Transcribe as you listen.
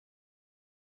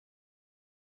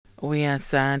We are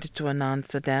sad to announce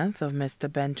the death of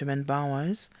Mr. Benjamin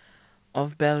Bowers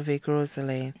of Belvic,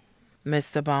 Rosalie.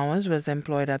 Mr. Bowers was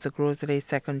employed at the Rosalie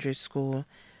Secondary School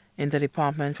in the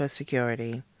Department for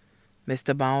Security.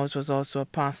 Mr. Bowers was also a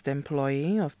past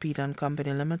employee of Peter &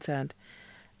 Company Limited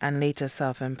and later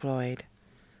self-employed.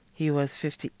 He was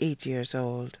 58 years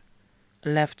old.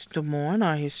 Left to mourn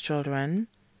are his children,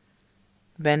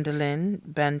 Bendelin,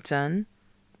 Benton,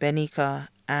 Benika,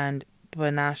 and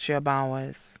Bernacia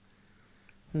Bowers.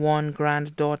 One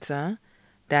granddaughter,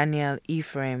 Danielle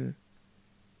Ephraim.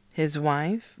 His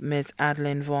wife, Miss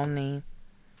Adeline Volney.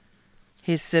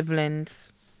 His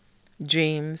siblings,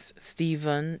 James,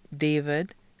 Stephen,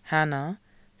 David, Hannah,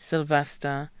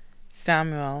 Sylvester,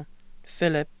 Samuel,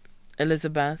 Philip,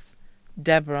 Elizabeth,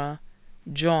 Deborah,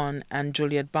 John, and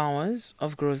Juliet Bowers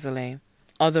of Rosalie.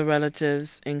 Other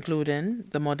relatives including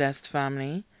the Modeste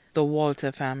family, the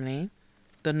Walter family,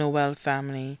 the Noel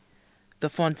family, the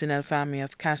Fontenelle family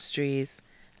of Castries,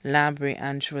 Labrie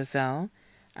and Choiseul,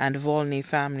 and Volney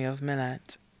family of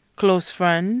Millet. Close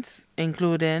friends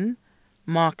including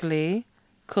Markley,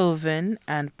 Colvin,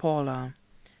 and Paula.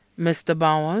 Mr.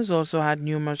 Bowers also had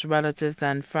numerous relatives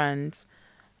and friends,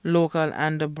 local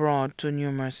and abroad, too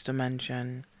numerous to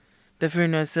mention. The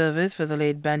funeral service for the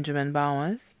late Benjamin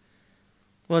Bowers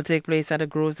will take place at the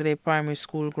Rosalie Primary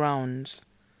School grounds.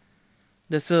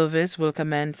 The service will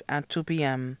commence at 2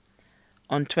 p.m.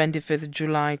 on 25th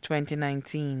July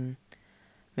 2019.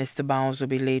 Mr. Bowers will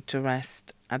be laid to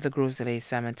rest at the Rosalie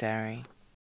Cemetery.